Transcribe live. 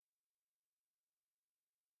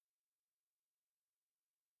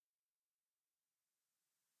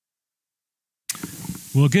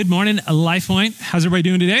Well, good morning, LifePoint. How's everybody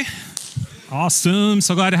doing today? Awesome.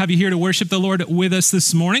 So glad to have you here to worship the Lord with us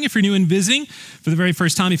this morning. If you're new and visiting for the very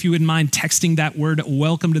first time, if you wouldn't mind texting that word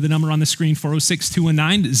welcome to the number on the screen,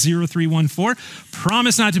 406-219-0314.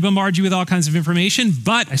 Promise not to bombard you with all kinds of information,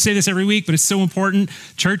 but I say this every week, but it's so important.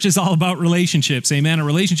 Church is all about relationships, amen? A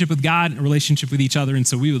relationship with God, a relationship with each other, and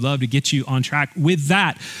so we would love to get you on track with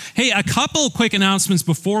that. Hey, a couple quick announcements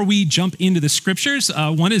before we jump into the scriptures.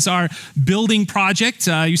 One is our building project.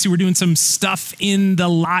 You see we're doing some stuff in the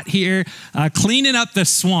lot here. Cleaning up the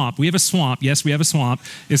swamp. We have a swamp. Yes, we have a swamp.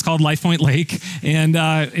 It's called LifePoint Lake, and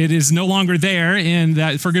it is no longer there,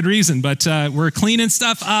 and for good reason. But we're cleaning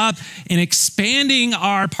stuff up and expanding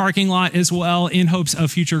our parking lot as well in hopes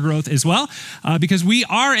of future growth as well, because we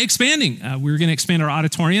are expanding. We're going to expand our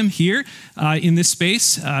auditorium here in this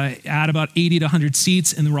space, add about 80 to 100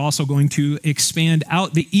 seats, and then we're also going to expand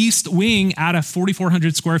out the east wing at a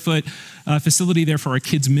 4,400 square foot facility there for our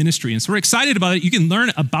kids ministry. And so we're excited about it. You can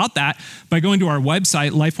learn about that by going to our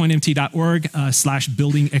website,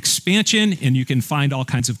 lifepointmt.org/building expansion, and you can find all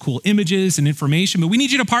kinds of cool images and information. But we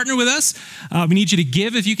need you to partner with us. We need you to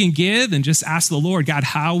give if you can give, and just ask the Lord, God,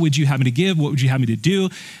 how would you have me to give? What would you have me to do?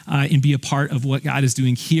 And be a part of what God is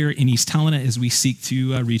doing here in East Helena as we seek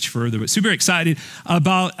to reach further. But super excited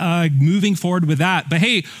about moving forward with that. But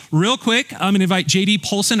hey, real quick, I'm going to invite JD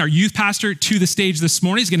Polson, our youth pastor, to the stage this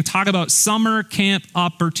morning. He's going to talk about summer camp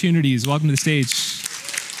opportunities. Welcome to the stage.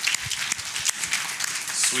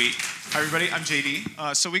 Sweet. Hi, everybody. I'm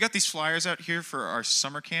JD. So we got these flyers out here for our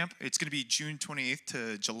summer camp. It's going to be June 28th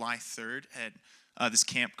to July 3rd at this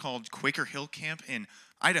camp called Quaker Hill Camp in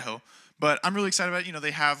Idaho. But I'm really excited about it. You know,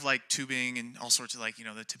 they have like tubing and all sorts of like, you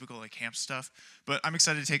know, the typical like camp stuff. But I'm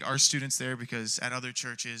excited to take our students there because at other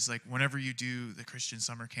churches, like whenever you do the Christian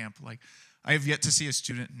summer camp, like I have yet to see a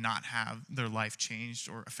student not have their life changed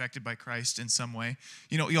or affected by Christ in some way.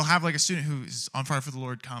 You know, you'll have like a student who is on fire for the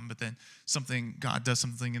Lord come, but then God does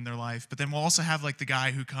something in their life. But then we'll also have like the guy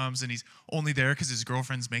who comes and he's only there because his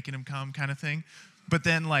girlfriend's making him come kind of thing. But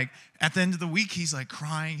then like at the end of the week, he's like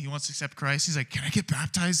crying. He wants to accept Christ. He's like, can I get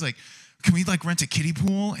baptized? Like, can we like rent a kiddie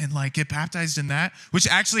pool and like get baptized in that? Which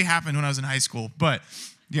actually happened when I was in high school. But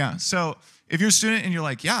yeah, so if you're a student and you're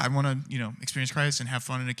like, yeah, I want to, you know, experience Christ and have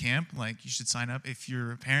fun in a camp, like you should sign up. If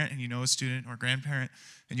you're a parent and you know a student or a grandparent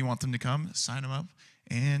and you want them to come, sign them up.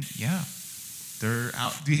 And yeah, they're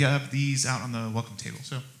out. We have these out on the welcome table.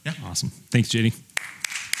 So yeah. Awesome. Thanks, JD.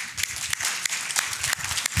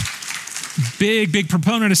 Big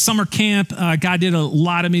proponent of summer camp. God did a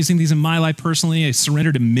lot of amazing things in my life personally. I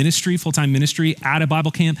surrendered to ministry, full-time ministry at a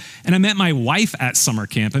Bible camp, and I met my wife at summer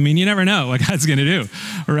camp. I mean, you never know what God's going to do,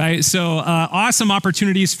 right? So awesome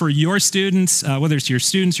opportunities for your students, whether it's your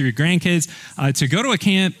students or your grandkids, to go to a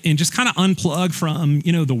camp and just kind of unplug from,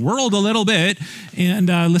 you know, the world a little bit and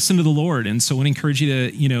listen to the Lord. And so I want to encourage you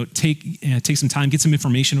to, you know, take some time, get some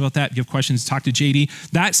information about that. If you have questions, talk to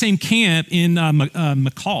JD. That same camp in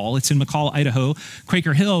McCall, it's in McCall, Idaho,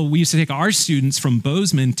 Quaker Hill, we used to take our students from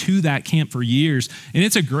Bozeman to that camp for years. And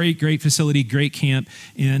it's a great facility, great camp.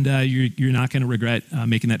 And you're not going to regret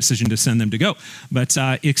making that decision to send them to go. But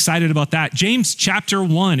excited about that. James chapter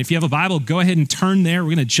 1. If you have a Bible, go ahead and turn there.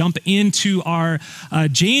 We're going to jump into our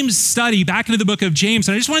James study, back into the book of James.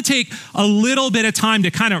 And I just want to take a little bit of time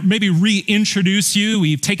to kind of maybe reintroduce you.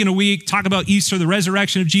 We've taken a week, talk about Easter, the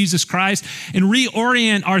resurrection of Jesus Christ, and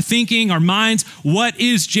reorient our thinking, our minds. What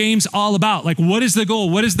is James all about? Like, what is the goal?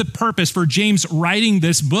 What is the purpose for James writing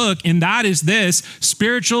this book? And that is this: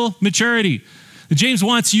 spiritual maturity. James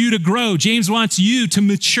wants you to grow. James wants you to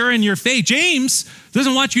mature in your faith. James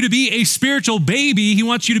doesn't want you to be a spiritual baby. He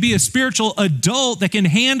wants you to be a spiritual adult that can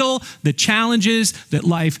handle the challenges that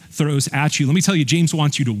life throws at you. Let me tell you, James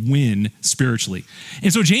wants you to win spiritually.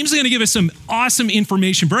 And so James is going to give us some awesome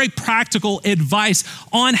information, very practical advice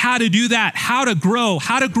on how to do that, how to grow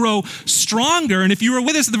stronger. And if you were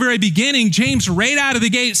with us at the very beginning, James right out of the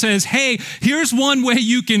gate says, hey, here's one way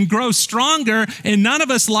you can grow stronger. And none of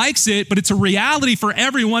us likes it, but it's a reality for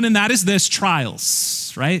everyone. And that is this: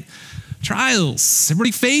 trials, right? Trials.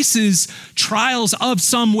 Everybody faces trials of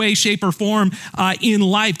some way, shape, or form in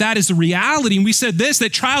life. That is the reality. And we said this,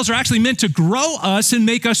 that trials are actually meant to grow us and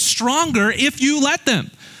make us stronger if you let them.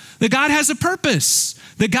 That God has a purpose,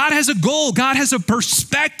 that God has a goal, God has a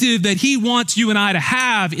perspective that he wants you and I to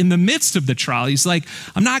have in the midst of the trial. He's like,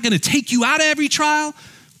 I'm not going to take you out of every trial,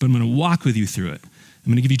 but I'm going to walk with you through it.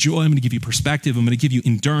 I'm going to give you joy. I'm going to give you perspective. I'm going to give you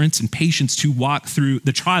endurance and patience to walk through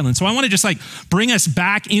the trial. And so I want to just like bring us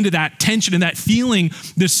back into that tension and that feeling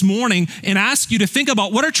this morning and ask you to think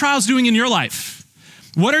about, what are trials doing in your life?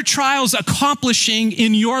 What are trials accomplishing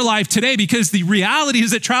in your life today? Because the reality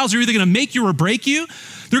is that trials are either going to make you or break you.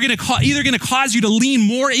 They're either going to cause you to lean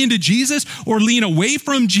more into Jesus or lean away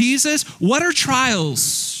from Jesus. What are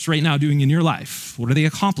trials right now doing in your life? What are they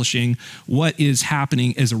accomplishing? What is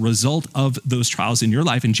happening as a result of those trials in your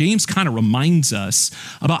life? And James kind of reminds us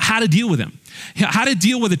about how to deal with them, how to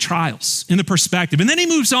deal with the trials in the perspective. And then he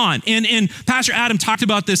moves on. And Pastor Adam talked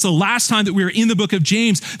about this the last time that we were in the book of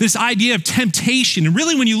James, this idea of temptation. And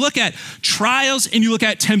really, when you look at trials and you look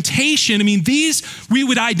at temptation, I mean, these we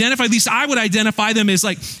would identify, at least I would identify them as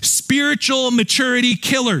like spiritual maturity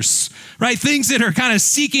killers, right? Things that are kind of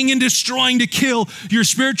seeking and destroying to kill your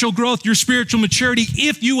spiritual growth, your spiritual maturity,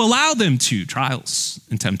 if you allow them to, trials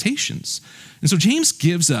and temptations. And so James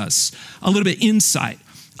gives us a little bit insight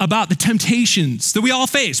about the temptations that we all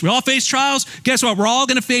face. We all face trials. Guess what? We're all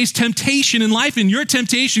going to face temptation in life, and your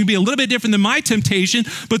temptation will be a little bit different than my temptation.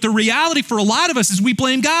 But the reality for a lot of us is we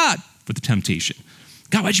blame God for the temptation.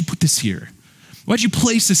 God, why'd you put this here? Why'd you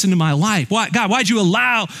place this into my life? God, why'd you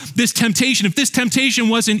allow this temptation? If this temptation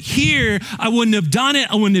wasn't here, I wouldn't have done it.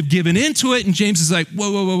 I wouldn't have given into it. And James is like,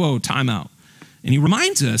 whoa, time out. And he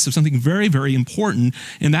reminds us of something very, very important,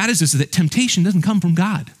 and that is that temptation doesn't come from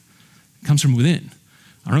God. It comes from within,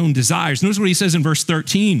 our own desires. Notice what he says in verse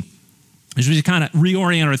 13. As we kind of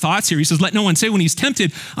reorient our thoughts here, he says, let no one say when he's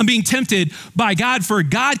tempted, I'm being tempted by God, for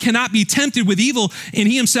God cannot be tempted with evil, and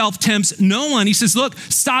he himself tempts no one. He says, look,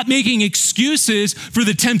 stop making excuses for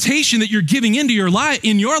the temptation that you're giving into your life.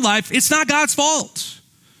 In your life, it's not God's fault.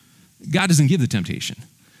 God doesn't give the temptation.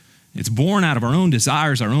 It's born out of our own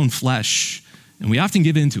desires, our own flesh, and we often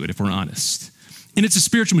give into it if we're honest. And it's a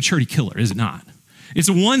spiritual maturity killer, is it not? It's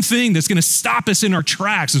the one thing that's going to stop us in our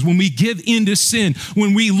tracks is when we give into sin,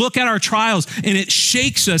 when we look at our trials and it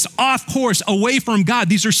shakes us off course away from God.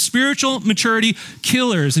 These are spiritual maturity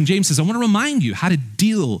killers. And James says, I want to remind you how to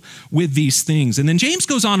deal with these things. And then James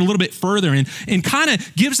goes on a little bit further and kind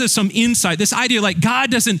of gives us some insight. This idea like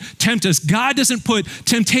God doesn't tempt us. God doesn't put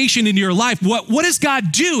temptation into your life. What does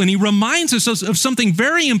God do? And he reminds us of something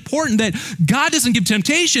very important, that God doesn't give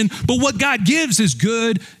temptation, but what God gives is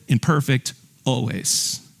good and perfect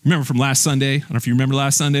always. Remember from last Sunday? I don't know if you remember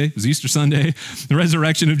last Sunday. It was Easter Sunday, the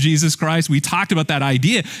resurrection of Jesus Christ. We talked about that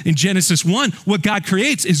idea in Genesis 1. What God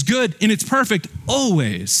creates is good and it's perfect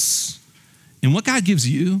always. And what God gives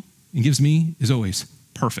you and gives me is always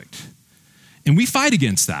perfect. And we fight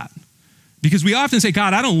against that because we often say,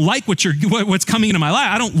 God, I don't like what's coming into my life.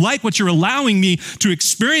 I don't like what you're allowing me to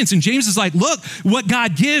experience. And James is like, look, what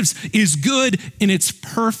God gives is good and it's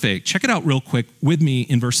perfect. Check it out real quick with me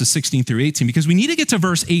in verses 16 through 18, because we need to get to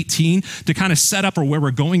verse 18 to kind of set up where we're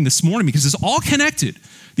going this morning, because it's all connected.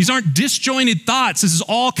 These aren't disjointed thoughts. This is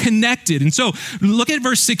all connected. And so look at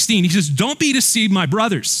verse 16. He says, don't be deceived, my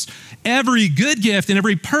brothers. Every good gift and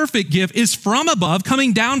every perfect gift is from above,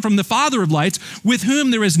 coming down from the Father of lights, with whom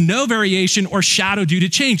there is no variation or shadow due to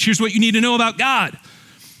change. Here's what you need to know about God.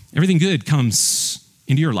 Everything good comes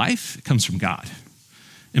into your life. It comes from God.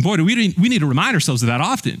 And boy, we need to remind ourselves of that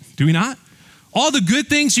often, do we not? All the good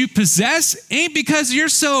things you possess ain't because you're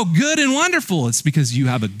so good and wonderful. It's because you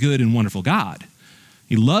have a good and wonderful God.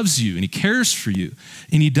 He loves you and he cares for you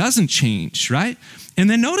and he doesn't change, right? And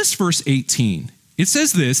then notice verse 18. It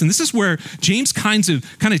says this, and this is where James kind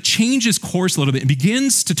of changes course a little bit and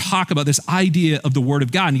begins to talk about this idea of the word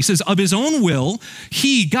of God. And he says, of his own will,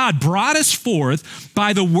 he, God, brought us forth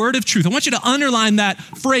by the word of truth. I want you to underline that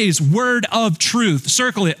phrase, word of truth.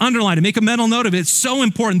 Circle it, underline it, make a mental note of it. It's so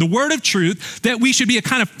important. The word of truth, that we should be a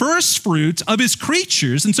kind of first fruits of his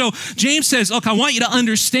creatures. And so James says, look, I want you to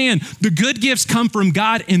understand the good gifts come from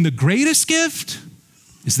God, and the greatest gift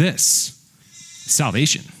is this,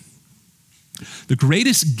 salvation. The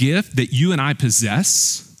greatest gift that you and I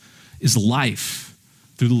possess is life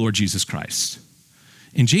through the Lord Jesus Christ.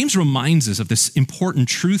 And James reminds us of this important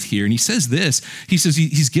truth here. And he says this, he says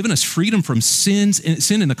he's given us freedom from sin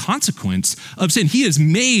and the consequence of sin. He has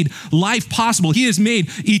made life possible. He has made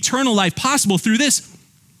eternal life possible through this,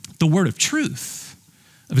 the word of truth.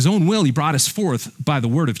 Of his own will, he brought us forth by the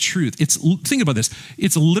word of truth. Think about this.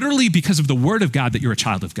 It's literally because of the word of God that you're a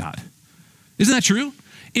child of God. Isn't that true?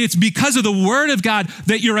 It's because of the word of God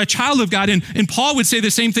that you're a child of God. And Paul would say the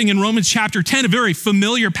same thing in Romans chapter 10, a very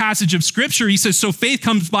familiar passage of scripture. He says, so faith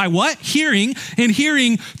comes by what? Hearing, and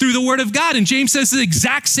hearing through the word of God. And James says the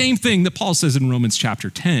exact same thing that Paul says in Romans chapter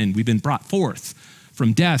 10. We've been brought forth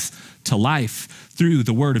from death to life through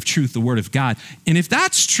the word of truth, the word of God. And if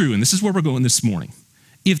that's true, and this is where we're going this morning,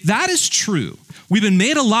 If that is true, we've been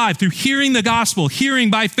made alive through hearing the gospel,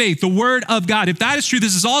 hearing by faith, the word of God. If that is true,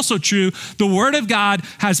 this is also true. The word of God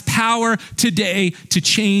has power today to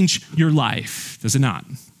change your life, does it not?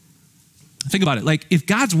 Think about it. Like, if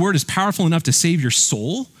God's word is powerful enough to save your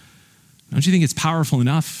soul, don't you think it's powerful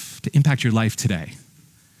enough to impact your life today?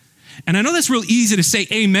 And I know that's real easy to say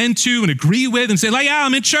amen to and agree with and say, like, yeah,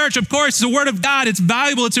 I'm in church. Of course, it's the word of God. It's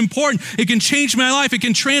valuable. It's important. It can change my life. It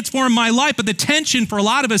can transform my life. But the tension for a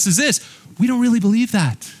lot of us is this. We don't really believe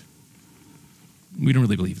that. We don't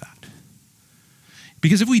really believe that.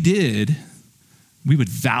 Because if we did, we would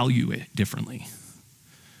value it differently.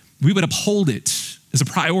 We would uphold it as a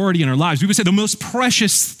priority in our lives. We would say the most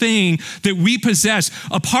precious thing that we possess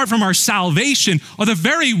apart from our salvation are the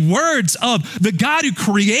very words of the God who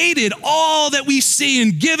created all that we see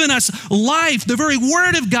and given us life. The very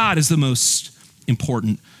word of God is the most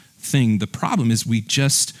important thing. The problem is we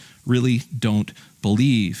just really don't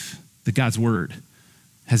believe that God's word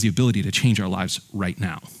has the ability to change our lives right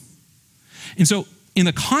now. And so in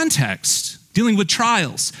the context, dealing with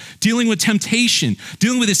trials, dealing with temptation,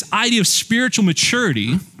 dealing with this idea of spiritual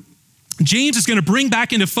maturity, James is going to bring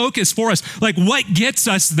back into focus for us, like, what gets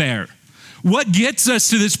us there? What gets us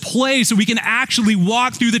to this place so we can actually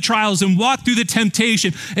walk through the trials and walk through the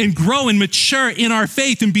temptation and grow and mature in our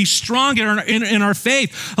faith and be strong in our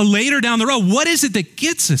faith later down the road? What is it that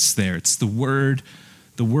gets us there? It's the word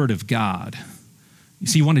of God. You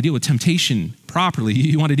see, you want to deal with temptation properly.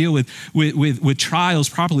 You want to deal with trials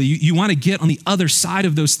properly. You want to get on the other side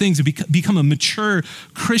of those things and become a mature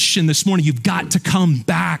Christian this morning. You've got to come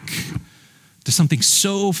back to something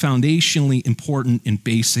so foundationally important and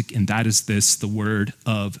basic, and that is this, the word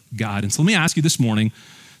of God. And so let me ask you this morning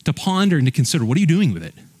to ponder and to consider, what are you doing with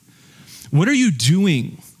it? What are you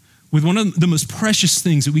doing with one of the most precious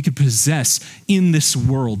things that we could possess in this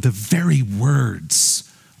world, the very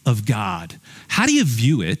words of God? How do you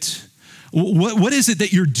view it? What is it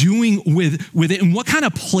that you're doing with it? And what kind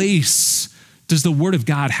of place does the word of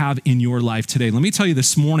God have in your life today? Let me tell you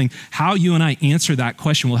this morning, how you and I answer that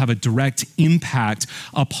question will have a direct impact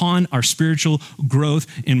upon our spiritual growth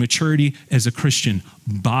and maturity as a Christian.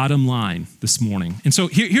 Bottom line this morning. And so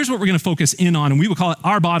here's what we're going to focus in on, and we will call it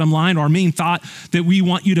our bottom line, our main thought that we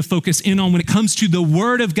want you to focus in on when it comes to the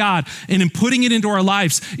word of God and in putting it into our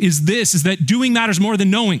lives is that doing matters more than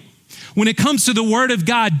knowing. When it comes to the word of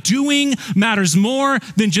God, doing matters more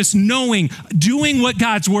than just knowing. Doing what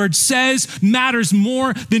God's word says matters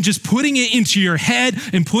more than just putting it into your head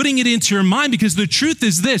and putting it into your mind, because the truth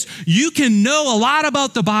is this: you can know a lot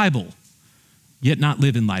about the Bible, yet not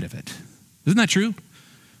live in light of it. Isn't that true?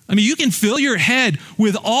 I mean, you can fill your head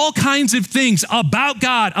with all kinds of things about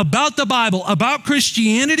God, about the Bible, about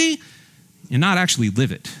Christianity, and not actually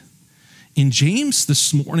live it. And James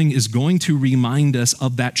this morning is going to remind us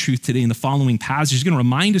of that truth today in the following passage. He's going to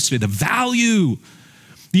remind us today the value,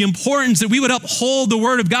 the importance that we would uphold the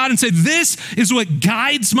word of God and say, this is what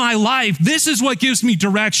guides my life. This is what gives me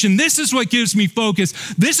direction. This is what gives me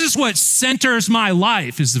focus. This is what centers my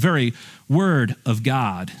life, is the very word of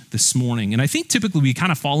God this morning. And I think typically we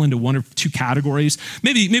kind of fall into one or two categories.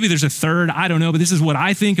 Maybe there's a third, I don't know, but this is what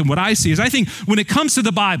I think and what I see is I think when it comes to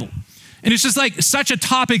the Bible, and it's just like such a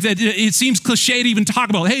topic that it seems cliche to even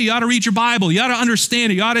talk about. Hey, you ought to read your Bible. You ought to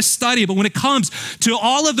understand it. You ought to study it. But when it comes to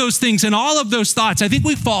all of those things and all of those thoughts, I think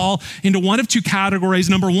we fall into one of two categories.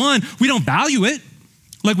 Number one, we don't value it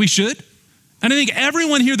like we should. And I think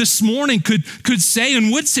everyone here this morning could say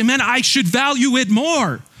and would say, man, I should value it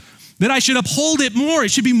more, that I should uphold it more.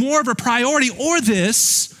 It should be more of a priority. Or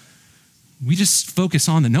this, we just focus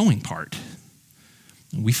on the knowing part.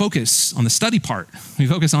 We focus on the study part. We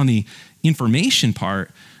focus on the information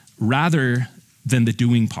part rather than the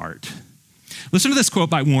doing part. Listen to this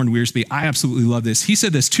quote by Warren Wiersbe. I absolutely love this. He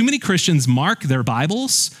said this: too many Christians mark their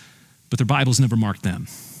Bibles, but their Bibles never mark them.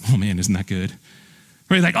 Oh man, isn't that good?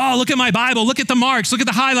 Right? Like, oh, look at my Bible. Look at the marks. Look at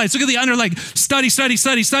the highlights. Look at the under, like, study.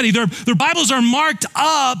 Their Bibles are marked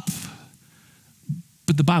up,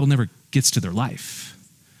 but the Bible never gets to their life.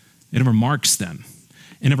 It never marks them.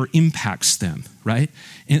 It never impacts them, right?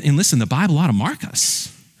 And listen, the Bible ought to mark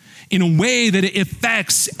us in a way that it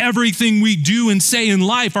affects everything we do and say in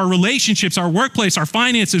life, our relationships, our workplace, our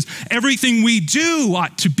finances. Everything we do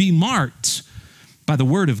ought to be marked by the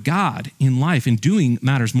word of God in life. And doing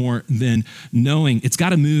matters more than knowing. It's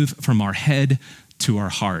got to move from our head to our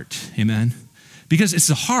heart, amen? Because it's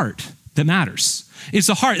the heart that matters. It's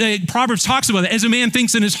the heart. Proverbs talks about it. As a man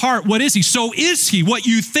thinks in his heart, what is he? So is he. What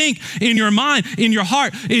you think in your mind, in your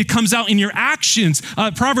heart, it comes out in your actions.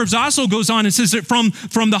 Proverbs also goes on and says that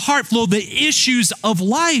from the heart flow the issues of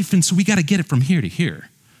life. And so we got to get it from here to here.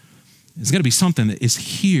 It's got to be something that is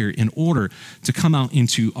here in order to come out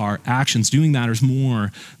into our actions. Doing matters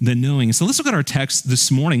more than knowing. And so let's look at our text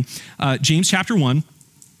this morning. James chapter 1.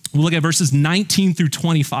 We'll look at verses 19 through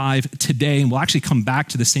 25 today, and we'll actually come back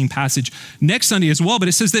to the same passage next Sunday as well. But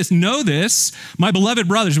it says this: know this, my beloved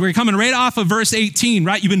brothers. We're coming right off of verse 18,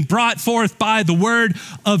 right? You've been brought forth by the word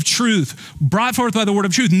of truth. Brought forth by the word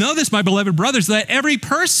of truth. Know this, my beloved brothers, that every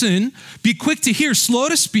person be quick to hear, slow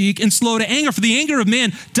to speak, and slow to anger. For the anger of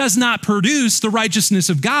man does not produce the righteousness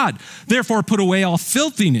of God. Therefore, put away all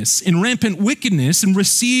filthiness and rampant wickedness, and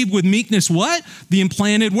receive with meekness what? The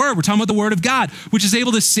implanted word. We're talking about the word of God, which is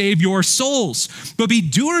able to save your souls. But be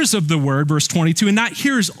doers of the word, verse 22, and not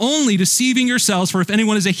hearers only, deceiving yourselves. For if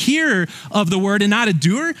anyone is a hearer of the word and not a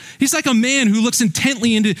doer, he's like a man who looks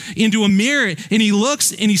intently into a mirror, and he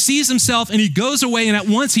looks and he sees himself and he goes away, and at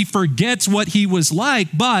once he forgets what he was like.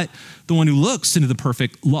 But the one who looks into the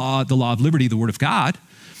perfect law, the law of liberty, the word of God,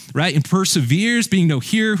 right, and perseveres, being no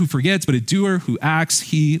hearer who forgets, but a doer who acts,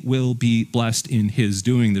 he will be blessed in his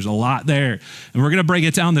doing. There's a lot there, and we're going to break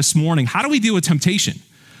it down this morning. How do we deal with temptation?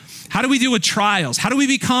 How do we deal with trials? How do we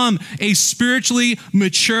become a spiritually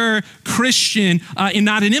mature Christian and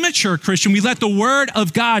not an immature Christian? We let the word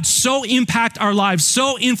of God so impact our lives,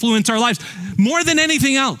 so influence our lives, more than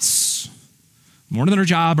anything else, more than our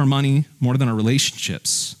job, our money, more than our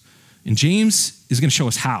relationships. And James is going to show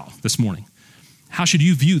us how this morning. How should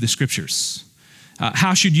you view the scriptures?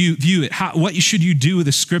 How should you view it? What should you do with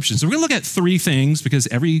the scriptures? So we're going to look at three things, because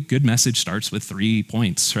every good message starts with 3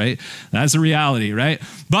 points, right? That's the reality, right?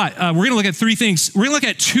 But we're going to look at three things. We're going to look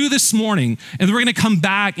at two this morning, and then we're going to come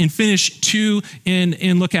back and finish two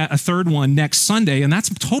and look at a third one next Sunday. And that's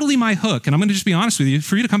totally my hook. And I'm going to just be honest with you,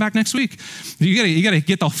 for you to come back next week. You got to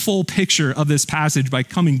get the full picture of this passage by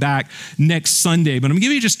coming back next Sunday. But I'm going to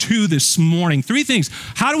give you just two this morning. Three things.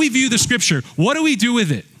 How do we view the scripture? What do we do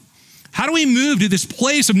with it? How do we move to this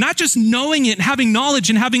place of not just knowing it and having knowledge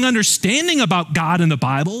and having understanding about God and the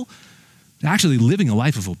Bible, but actually living a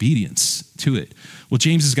life of obedience to it? Well,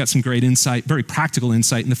 James has got some great insight, very practical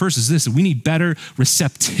insight. And the first is this: we need better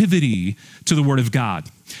receptivity to the word of God.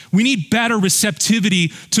 We need better receptivity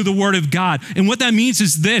to the word of God. And what that means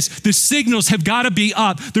is this: the signals have got to be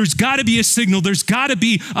up. There's got to be a signal. There's got to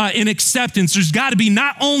be an acceptance. There's got to be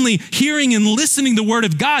not only hearing and listening the word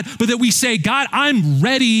of God, but that we say, God, I'm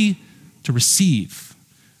ready to receive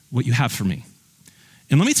what you have for me.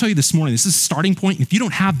 And let me tell you this morning, this is a starting point. If you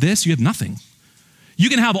don't have this, you have nothing. You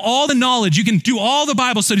can have all the knowledge, you can do all the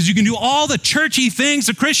Bible studies, you can do all the churchy things,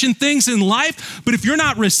 the Christian things in life, but if you're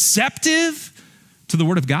not receptive to the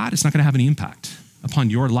word of God, it's not going to have any impact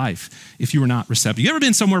upon your life if you are not receptive. You ever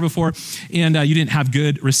been somewhere before and you didn't have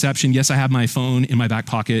good reception? Yes, I have my phone in my back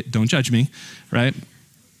pocket. Don't judge me, right?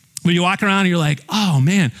 When you walk around and you're like, oh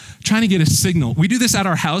man, trying to get a signal. We do this at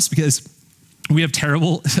our house because we have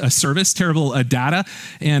terrible service, terrible data,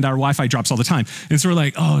 and our Wi-Fi drops all the time. And so we're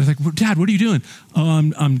like, Dad, what are you doing?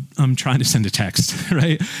 Oh, I'm trying to send a text,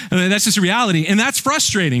 right? And that's just a reality. And that's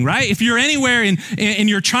frustrating, right? If you're anywhere and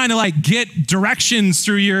you're trying to get directions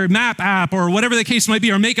through your map app or whatever the case might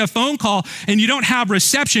be, or make a phone call and you don't have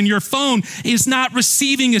reception, your phone is not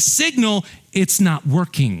receiving a signal, it's not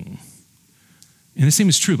working. And the same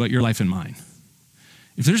is true about your life and mine.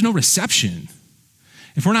 If there's no reception,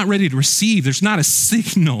 if we're not ready to receive, there's not a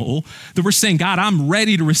signal that we're saying, God, I'm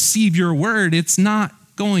ready to receive your word, it's not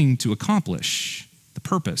going to accomplish the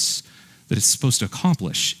purpose that it's supposed to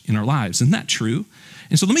accomplish in our lives. Isn't that true?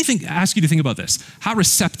 And so let me ask you to think about this. How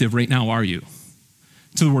receptive right now are you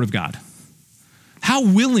to the word of God? How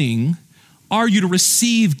willing are you to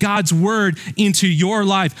receive God's word into your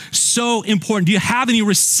life? So important. Do you have any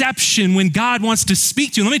reception when God wants to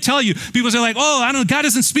speak to you? Let me tell you, people say God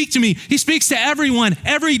doesn't speak to me. He speaks to everyone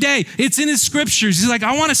every day. It's in his scriptures. He's like,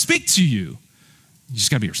 I want to speak to you. You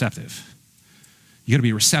just got to be receptive. You got to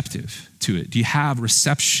be receptive to it. Do you have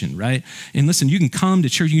reception, right? And listen, you can come to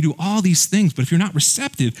church, you can do all these things, but if you're not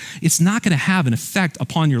receptive, it's not going to have an effect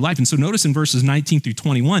upon your life. And so notice in verses 19 through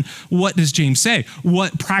 21, what does James say?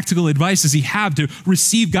 What practical advice does he have to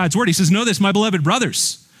receive God's word? He says, know this, my beloved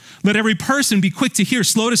brothers, let every person be quick to hear,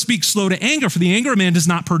 slow to speak, slow to anger, for the anger of man does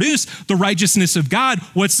not produce the righteousness of God.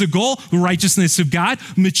 What's the goal? The righteousness of God,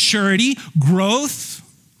 maturity, growth.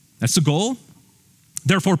 That's the goal.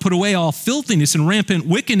 Therefore, put away all filthiness and rampant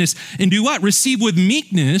wickedness and do what? Receive with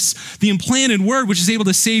meekness the implanted word, which is able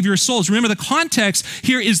to save your souls. Remember, the context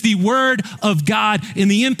here is the word of God and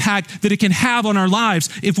the impact that it can have on our lives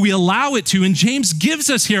if we allow it to. And James gives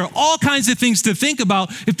us here all kinds of things to think about.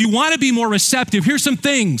 If you want to be more receptive, here's some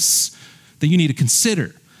things that you need to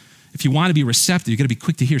consider. If you want to be receptive, you got to be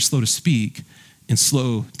quick to hear, slow to speak, and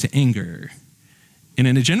slow to anger. And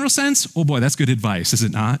in a general sense, oh boy, that's good advice, is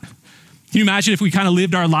it not? Can you imagine if we kind of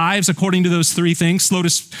lived our lives according to those three things, quick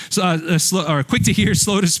to hear,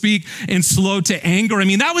 slow to speak, and slow to anger? I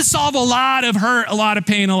mean, that would solve a lot of hurt, a lot of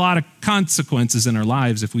pain, a lot of consequences in our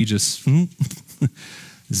lives if we just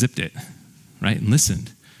zipped it, right, and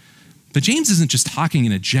listened. But James isn't just talking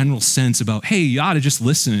in a general sense about, hey, you ought to just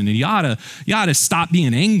listen and you ought to stop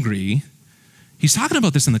being angry. He's talking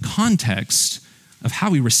about this in the context of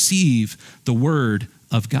how we receive the word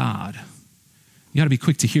of God. You got to be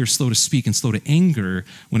quick to hear, slow to speak, and slow to anger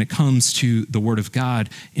when it comes to the word of God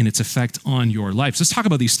and its effect on your life. So let's talk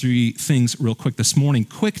about these three things real quick this morning.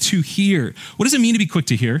 Quick to hear. What does it mean to be quick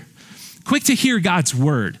to hear? Quick to hear God's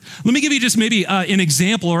word. Let me give you just maybe an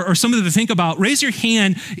example or something to think about. Raise your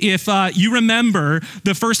hand if you remember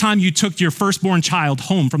the first time you took your firstborn child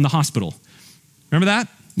home from the hospital. Remember that?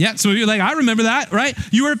 Yeah, so you're like, I remember that, right?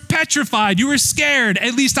 You were petrified. You were scared.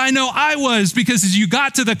 At least I know I was, because as you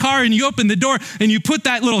got to the car and you opened the door and you put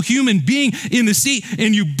that little human being in the seat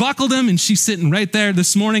and you buckled him, and she's sitting right there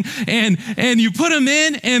this morning, and you put him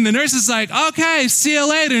in, and the nurse is like, okay, see you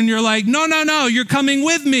later. And you're like, no, you're coming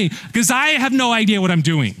with me, because I have no idea what I'm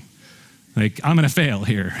doing. Like, I'm going to fail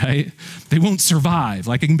here, right? They won't survive.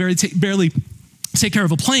 Like, I can barely take care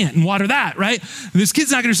of a plant and water that, right? This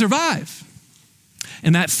kid's not going to survive.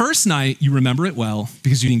 And that first night, you remember it well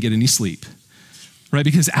because you didn't get any sleep, right?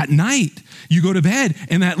 Because at night, you go to bed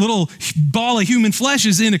and that little ball of human flesh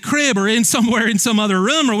is in a crib or in somewhere in some other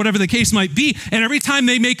room or whatever the case might be. And every time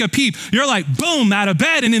they make a peep, you're like, boom, out of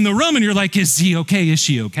bed and in the room. And you're like, is he okay? Is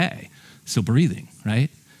she okay? Still breathing, right?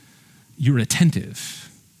 You were attentive.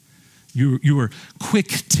 You were quick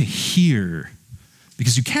to hear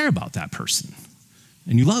because you care about that person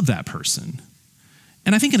and you love that person.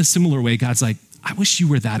 And I think in a similar way, God's like, I wish you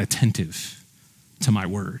were that attentive to my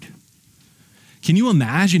word. Can you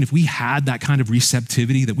imagine if we had that kind of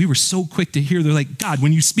receptivity, that we were so quick to hear? They're like, God,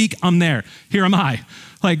 when you speak, I'm there. Here am I.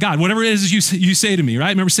 Like, God, whatever it is you say to me, right?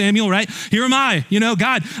 Remember Samuel, right? Here am I.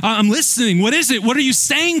 God, I'm listening. What is it? What are you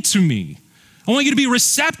saying to me? I want you to be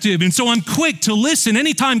receptive. And so I'm quick to listen.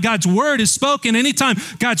 Anytime God's word is spoken, anytime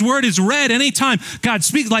God's word is read, anytime God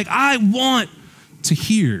speaks, like, I want to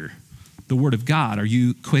hear the word of God. Are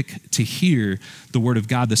you quick to hear the word of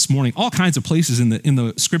God this morning? All kinds of places in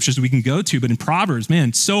the scriptures we can go to, but in Proverbs,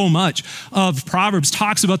 man, so much of Proverbs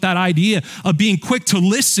talks about that idea of being quick to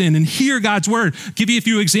listen and hear God's word. Give you a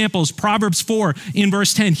few examples. Proverbs 4 in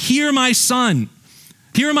verse 10, hear my son,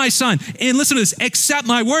 and listen to this, accept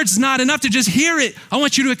my words. It's not enough to just hear it. I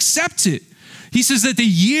want you to accept it. He says that the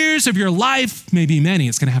years of your life may be many.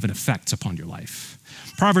 It's going to have an effect upon your life.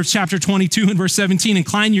 Proverbs chapter 22 and verse 17,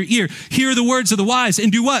 incline your ear, hear the words of the wise,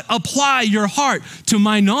 and do what? Apply your heart to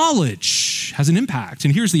my knowledge. Has an impact.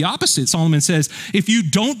 And here's the opposite. Solomon says, if you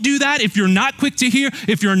don't do that, if you're not quick to hear,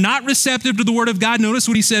 if you're not receptive to the word of God, notice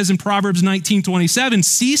what he says in Proverbs 19:27,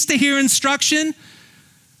 cease to hear instruction,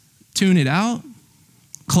 tune it out,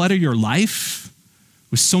 clutter your life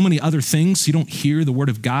with so many other things so you don't hear the word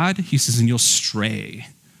of God. He says, and you'll stray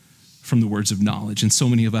from the words of knowledge. And so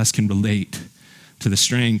many of us can relate to the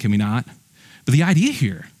straying, can we not? But the idea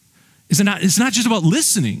here is it's not just about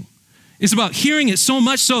listening. It's about hearing it so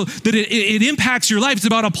much so that it impacts your life. It's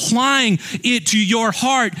about applying it to your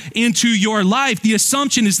heart, into your life. The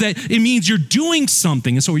assumption is that it means you're doing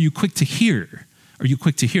something. And so are you quick to hear? Are you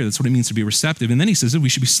quick to hear? That's what it means to be receptive. And then he says that we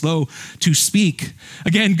should be slow to speak.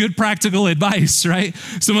 Again, good practical advice, right?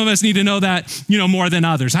 Some of us need to know that, more than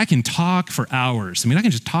others. I can talk for hours. I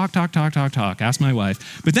can just talk, ask my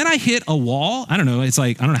wife. But then I hit a wall. I don't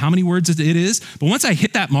know how many words it is. But once I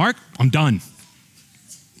hit that mark, I'm done.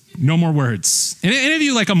 No more words. And any of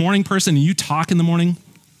you like a morning person and you talk in the morning?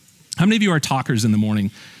 How many of you are talkers in the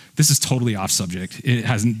morning? This is totally off subject. It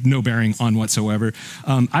has no bearing on whatsoever.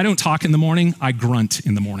 I don't talk in the morning. I grunt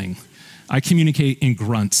in the morning. I communicate in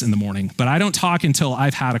grunts in the morning, but I don't talk until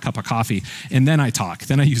I've had a cup of coffee, and then I talk.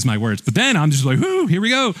 Then I use my words. But then I'm just like, whoo, here we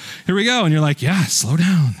go. And you're like, yeah, slow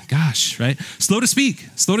down. Gosh, right? Slow to speak.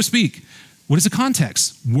 What is the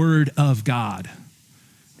context? Word of God.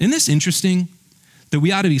 Isn't this interesting? That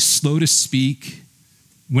we ought to be slow to speak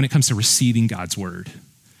when it comes to receiving God's word.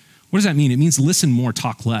 What does that mean? It means listen more,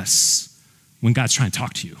 talk less when God's trying to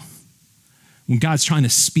talk to you. When God's trying to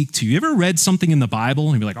speak to you. You ever read something in the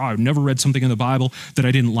Bible and you're like, I've never read something in the Bible that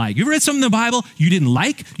I didn't like. You ever read something in the Bible you didn't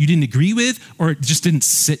like, you didn't agree with, or it just didn't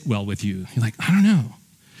sit well with you? You're like, I don't know.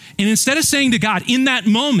 And instead of saying to God in that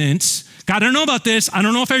moment, God, I don't know about this. I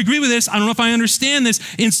don't know if I agree with this. I don't know if I understand this.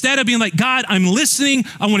 Instead of being like, God, I'm listening.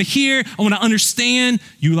 I want to hear. I want to understand.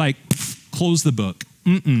 You close the book.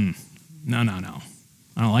 No.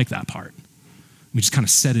 I don't like that part. We just kind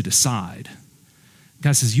of set it aside.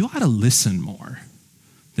 God says, you ought to listen more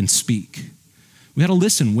than speak. We got to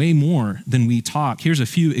listen way more than we talk. Here's a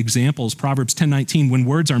few examples. Proverbs 10:19, when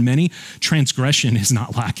words are many, transgression is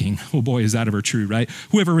not lacking. Oh boy, is that ever true, right?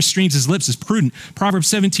 Whoever restrains his lips is prudent.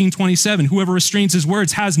 Proverbs 17:27, whoever restrains his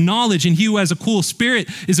words has knowledge, and he who has a cool spirit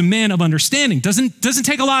is a man of understanding. Doesn't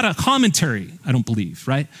take a lot of commentary, I don't believe,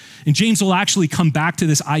 right? And James will actually come back to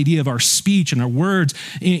this idea of our speech and our words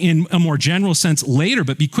in a more general sense later,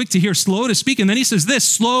 but be quick to hear, slow to speak. And then he says this,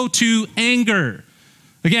 slow to anger.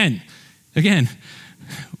 Again,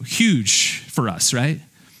 huge for us, right?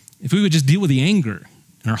 If we would just deal with the anger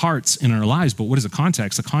in our hearts and in our lives, but what is the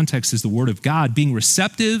context? The context is the word of God. Being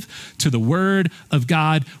receptive to the word of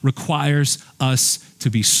God requires us to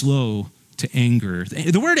be slow to anger.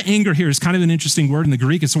 The word anger here is kind of an interesting word in the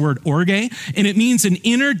Greek. It's the word orge, and it means an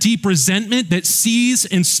inner deep resentment that seethes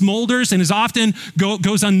and smolders and is often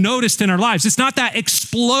goes unnoticed in our lives. It's not that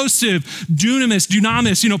explosive,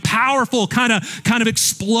 dunamis, powerful kind of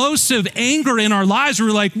explosive anger in our lives where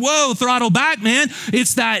we're like, whoa, throttle back, man.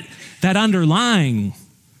 It's that underlying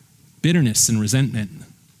bitterness and resentment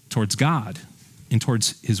towards God and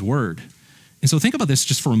towards his word. And so think about this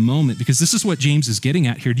just for a moment, because this is what James is getting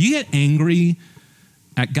at here. Do you get angry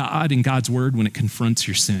at God and God's word when it confronts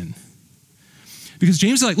your sin? Because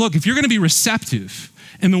James is like, look, if you're going to be receptive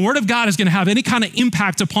and the word of God is going to have any kind of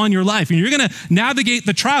impact upon your life and you're going to navigate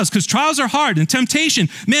the trials, because trials are hard and temptation,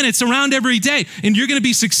 man, it's around every day, and you're going to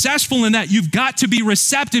be successful in that, you've got to be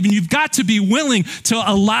receptive and you've got to be willing to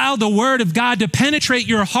allow the word of God to penetrate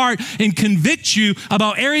your heart and convict you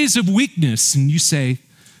about areas of weakness. And you say,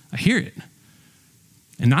 I hear it.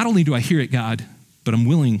 And not only do I hear it, God, but I'm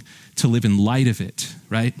willing to live in light of it,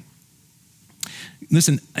 right?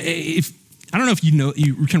 Listen, I don't know if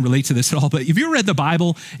you can relate to this at all, but have you read the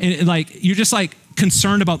Bible and you're just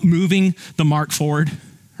concerned about moving the mark forward,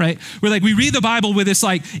 right? We read the Bible with this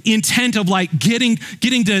intent of getting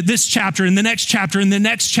to this chapter and the next chapter and the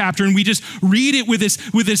next chapter, and we just read it with this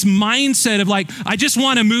mindset of I just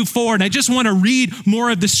want to move forward. I just want to read more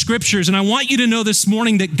of the scriptures. And I want you to know this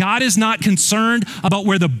morning that God is not concerned about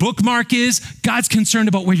where the bookmark is. God's concerned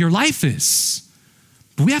about where your life is.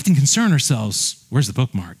 But we have to concern ourselves, where's the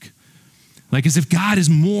bookmark? As if God is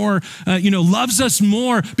more, loves us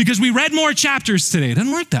more because we read more chapters today. It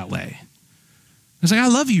doesn't work that way. It's I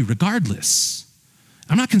love you regardless.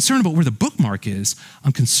 I'm not concerned about where the bookmark is.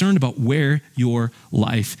 I'm concerned about where your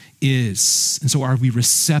life is. And so are we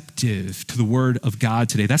receptive to the word of God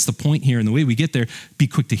today? That's the point here. And the way we get there, be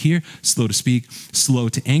quick to hear, slow to speak, slow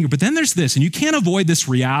to anger. But then there's this, and you can't avoid this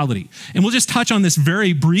reality. And we'll just touch on this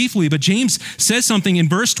very briefly, but James says something in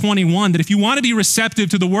verse 21 that if you want to be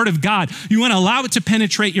receptive to the word of God, you want to allow it to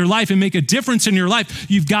penetrate your life and make a difference in your life,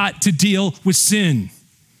 you've got to deal with sin.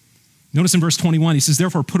 Notice in verse 21, he says,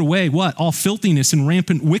 therefore put away what? All filthiness and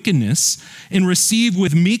rampant wickedness, and receive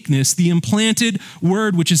with meekness the implanted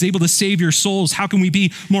word which is able to save your souls. How can we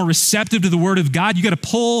be more receptive to the word of God? You got to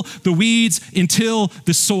pull the weeds and till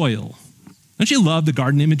the soil. Don't you love the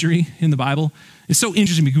garden imagery in the Bible? It's so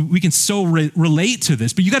interesting because we can so relate to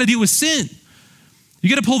this, but you got to deal with sin. You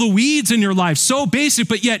got to pull the weeds in your life. So basic,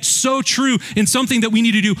 but yet so true, and something that we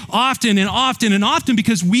need to do often and often and often,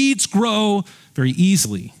 because weeds grow very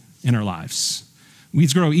easily in our lives.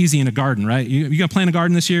 Weeds grow easy in a garden, right? You got to plant a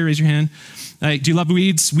garden this year? Raise your hand. Do you love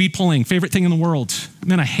weeds? Weed pulling, favorite thing in the world.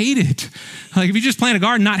 Man, I hate it. If you just plant a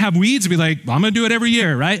garden, not have weeds, be I'm going to do it every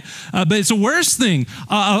year, right? But it's the worst thing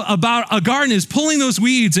about a garden is pulling those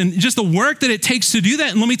weeds and just the work that it takes to do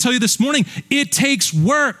that. And let me tell you this morning, it takes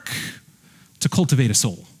work to cultivate a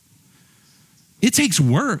soul. It takes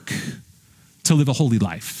work to live a holy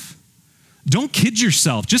life. Don't kid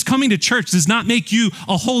yourself. Just coming to church does not make you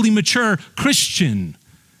a holy, mature Christian.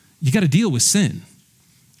 You got to deal with sin.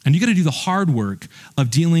 And you got to do the hard work of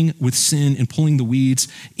dealing with sin and pulling the weeds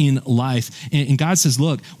in life. And God says,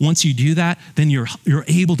 look, once you do that, then you're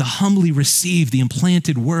able to humbly receive the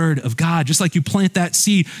implanted word of God. Just like you plant that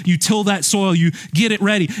seed, you till that soil, you get it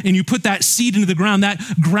ready, and you put that seed into the ground. That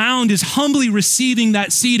ground is humbly receiving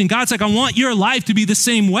that seed. And God's I want your life to be the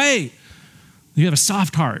same way. You have a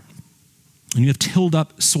soft heart, and you have tilled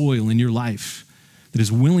up soil in your life that is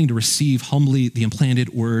willing to receive humbly the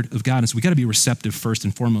implanted word of God. And so we got to be receptive first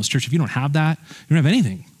and foremost. Church, if you don't have that, you don't have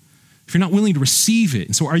anything. If you're not willing to receive it.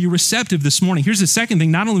 And so are you receptive this morning? Here's the second thing.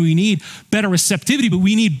 Not only do we need better receptivity, but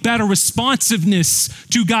we need better responsiveness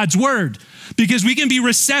to God's word. Because we can be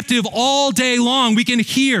receptive all day long. We can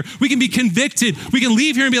hear, we can be convicted. We can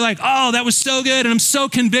leave here and be oh, that was so good, and I'm so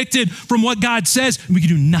convicted from what God says, and we can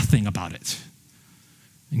do nothing about it.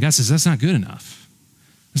 And God says, that's not good enough.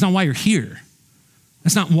 That's not why you're here.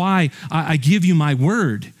 That's not why I give you my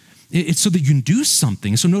word. It's so that you can do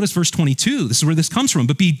something. So notice verse 22. This is where this comes from.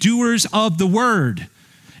 But be doers of the word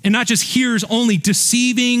and not just hearers only,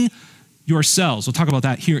 deceiving yourselves. We'll talk about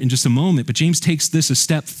that here in just a moment. But James takes this a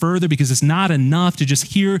step further because it's not enough to just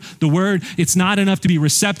hear the word. It's not enough to be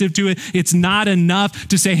receptive to it. It's not enough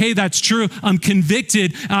to say, hey, that's true. I'm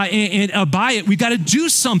convicted and by it. We've got to do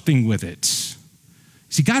something with it.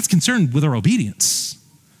 See, God's concerned with our obedience.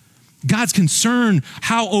 God's concerned,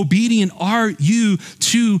 how obedient are you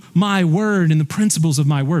to my word and the principles of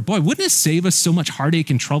my word? Boy, wouldn't it save us so much heartache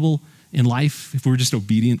and trouble in life if we were just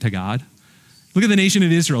obedient to God? Look at the nation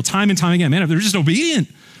of Israel, time and time again. Man, if they're just obedient,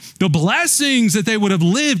 the blessings that they would have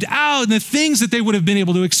lived out and the things that they would have been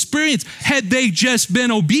able to experience had they just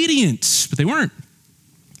been obedient. But they weren't,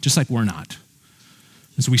 just like we're not.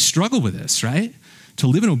 And so we struggle with this, right? To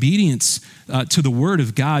live in obedience to the word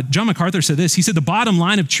of God. John MacArthur said this. He said, the bottom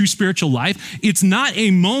line of true spiritual life, it's not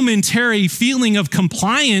a momentary feeling of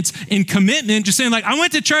compliance and commitment, just saying like, I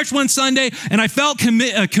went to church one Sunday and I felt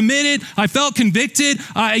committed, I felt convicted,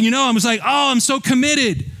 I was like, oh, I'm so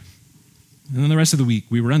committed. And then the rest of the week,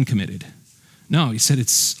 we were uncommitted. No, he said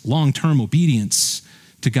it's long-term obedience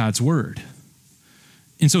to God's word.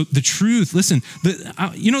 And so the truth, listen,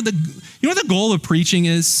 you know what the goal of preaching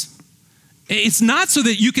is? It's not so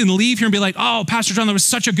that you can leave here and be like, oh, Pastor John, that was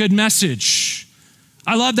such a good message.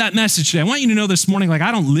 I love that message today. I want you to know this morning, like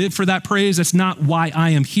I don't live for that praise. That's not why I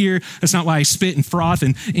am here. That's not why I spit and froth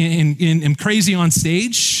and am crazy on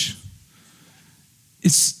stage.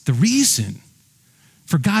 It's the reason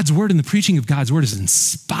for God's word and the preaching of God's word is to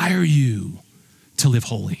inspire you to live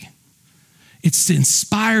holy. It's to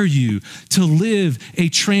inspire you to live a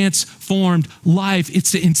transformed life.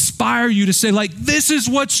 It's to inspire you to say, like, this is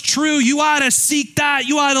what's true. You ought to seek that.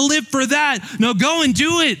 You ought to live for that. No, go and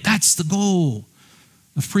do it. That's the goal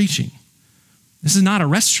of preaching. This is not a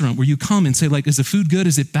restaurant where you come and say, like, is the food good?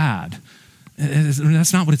 Is it bad?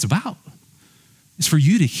 That's not what it's about. It's for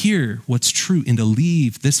you to hear what's true and to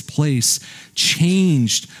leave this place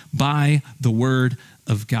changed by the word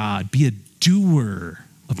of God. Be a doer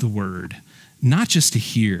of the word. Not just to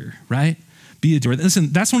hear, right? Be a doer. Listen,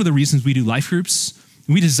 that's one of the reasons we do life groups.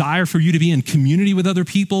 We desire for you to be in community with other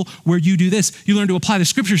people where you do this. You learn to apply the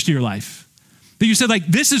scriptures to your life. That you said, like,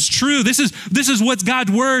 this is true. This is what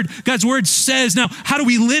God's word says. Now, how do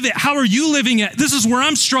we live it? How are you living it? This is where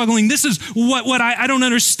I'm struggling. This is what I don't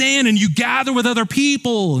understand. And you gather with other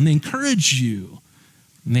people and they encourage you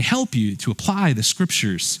and they help you to apply the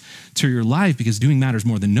scriptures to your life because doing matters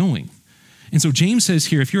more than knowing. And so James says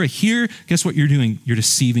here, if you're a hearer, guess what you're doing? You're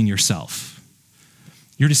deceiving yourself.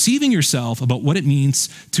 You're deceiving yourself about what it means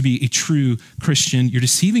to be a true Christian. You're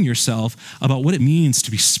deceiving yourself about what it means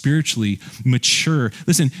to be spiritually mature.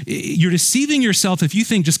 Listen, you're deceiving yourself if you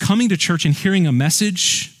think just coming to church and hearing a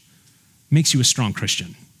message makes you a strong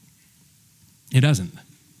Christian. It doesn't.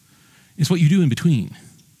 It's what you do in between.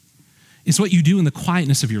 It's what you do in the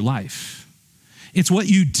quietness of your life. It's what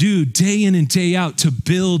you do day in and day out to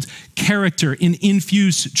build character and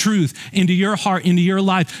infuse truth into your heart, into your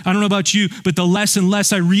life. I don't know about you, but the less and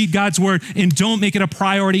less I read God's word and don't make it a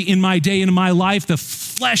priority in my day and in my life, the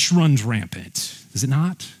flesh runs rampant. Does it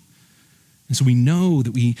not? And so we know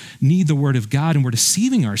that we need the word of God and we're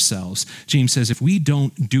deceiving ourselves. James says if we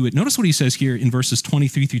don't do it, notice what he says here in verses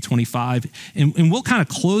 23 through 25, and we'll kind of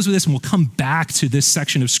close with this and we'll come back to this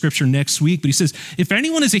section of scripture next week. But he says, if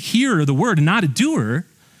anyone is a hearer of the word and not a doer,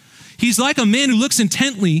 he's like a man who looks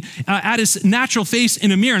intently at his natural face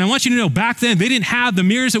in a mirror. And I want you to know, back then, they didn't have the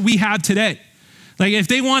mirrors that we have today. Like if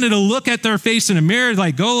they wanted to look at their face in a mirror,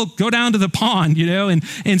 like go down to the pond,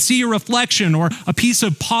 and see your reflection, or a piece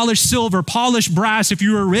of polished silver, polished brass. If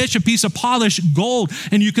you were rich, a piece of polished gold,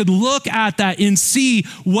 and you could look at that and see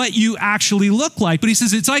what you actually look like. But he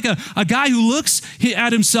says it's like a guy who looks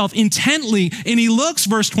at himself intently, and he looks,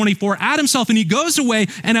 verse 24, at himself, and he goes away,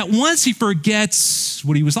 and at once he forgets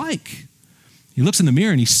what he was like. He looks in the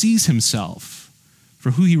mirror and he sees himself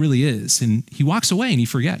for who he really is, and he walks away and he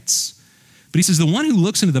forgets. But he says, the one who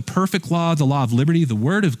looks into the perfect law, the law of liberty, the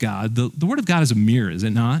word of God, the word of God is a mirror, is it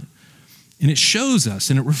not? And it shows us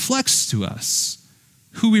and it reflects to us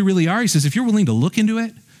who we really are. He says, if you're willing to look into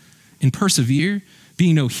it and persevere,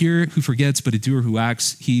 being no hearer who forgets, but a doer who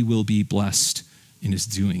acts, he will be blessed in his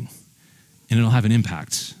doing. And it'll have an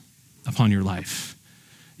impact upon your life.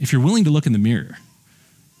 If you're willing to look in the mirror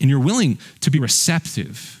and you're willing to be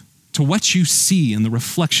receptive to what you see and the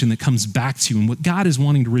reflection that comes back to you and what God is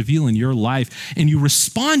wanting to reveal in your life, and you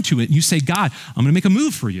respond to it and you say, God, I'm going to make a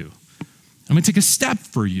move for you. I'm going to take a step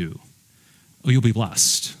for you. Oh, you'll be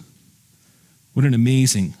blessed. What an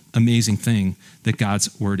amazing amazing thing that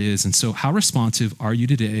God's word is. And so how responsive are you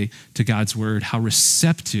today to God's word? How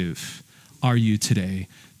receptive are you today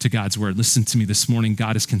to God's word? Listen to me this morning.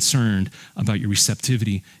 God is concerned about your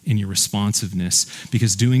receptivity and your responsiveness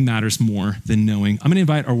because doing matters more than knowing. I'm going to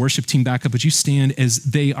invite our worship team back up. Would you stand as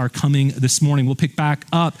they are coming this morning? We'll pick back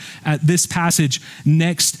up at this passage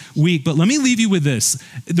next week. But let me leave you with this.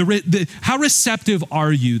 How receptive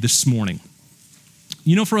are you this morning?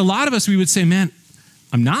 You know, for a lot of us, we would say, man,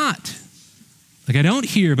 I'm not. Like, I don't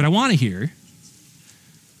hear, but I want to hear.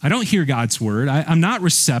 I don't hear God's word. I'm not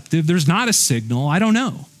receptive. There's not a signal. I don't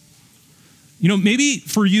know. You know, maybe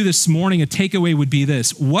for you this morning, a takeaway would be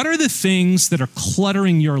this. What are the things that are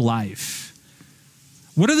cluttering your life?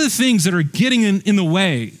 What are the things that are getting in the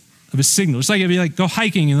way of a signal? It's like if you go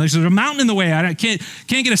hiking and there's a mountain in the way. I can't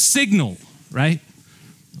get a signal, right?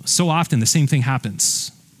 So often the same thing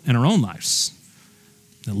happens in our own lives.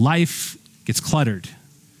 The life gets cluttered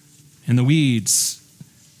and the weeds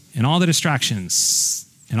and all the distractions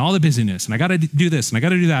and all the busyness. And I got to do this and I got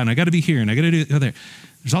to do that and I got to be here and I got to do there.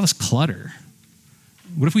 There's all this clutter.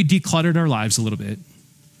 What if we decluttered our lives a little bit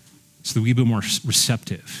so that we be more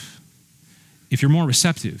receptive? If you're more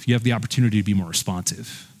receptive, you have the opportunity to be more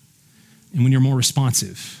responsive. And when you're more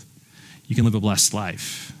responsive, you can live a blessed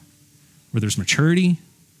life where there's maturity.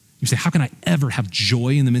 You say, how can I ever have joy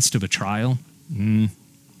in the midst of a trial?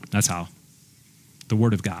 That's how. The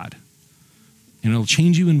word of God. And it'll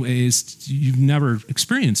change you in ways you've never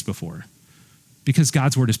experienced before because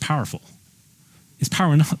God's word is powerful. It's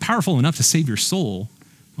powerful enough to save your soul.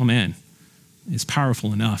 Oh man, it's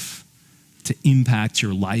powerful enough to impact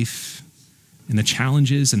your life and the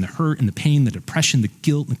challenges and the hurt and the pain, the depression, the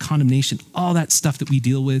guilt and the condemnation, all that stuff that we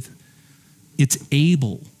deal with. It's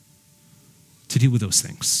able to deal with those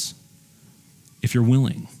things if you're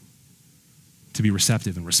willing to be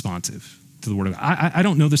receptive and responsive to the word of God. I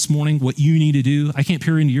don't know this morning what you need to do. I can't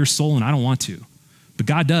peer into your soul and I don't want to, but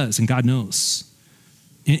God does and God knows.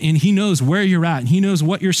 And he knows where you're at and he knows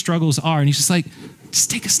what your struggles are. And he's just like, just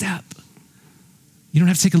take a step. You don't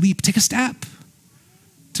have to take a leap, take a step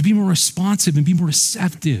to be more responsive and be more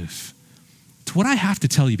receptive to what I have to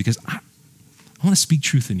tell you because I want to speak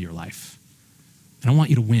truth into your life. And I want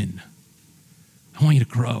you to win. I want you to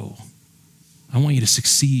grow. I want you to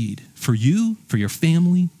succeed for you, for your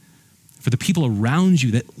family, for the people around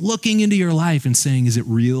you that looking into your life and saying, is it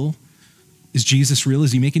real? Is Jesus real?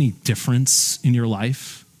 Does he make any difference in your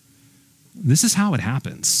life? This is how it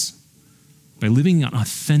happens. By living an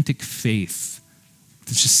authentic faith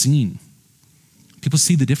that's just seen. People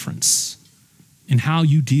see the difference in how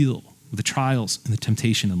you deal with the trials and the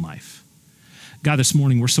temptation in life. God, this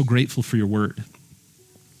morning, we're so grateful for your word.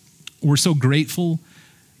 We're so grateful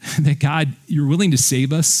that, God, you're willing to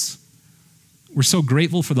save us. We're so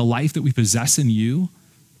grateful for the life that we possess in you.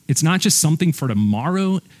 It's not just something for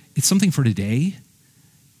tomorrow, it's something for today.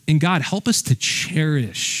 And God, help us to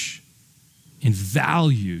cherish and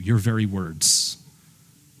value your very words,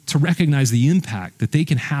 to recognize the impact that they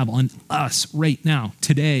can have on us right now,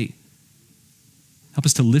 today. Help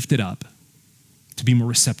us to lift it up, to be more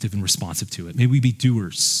receptive and responsive to it. May we be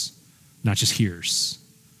doers, not just hearers.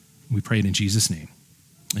 We pray it in Jesus' name.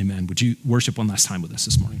 Amen. Would you worship one last time with us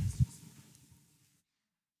this morning?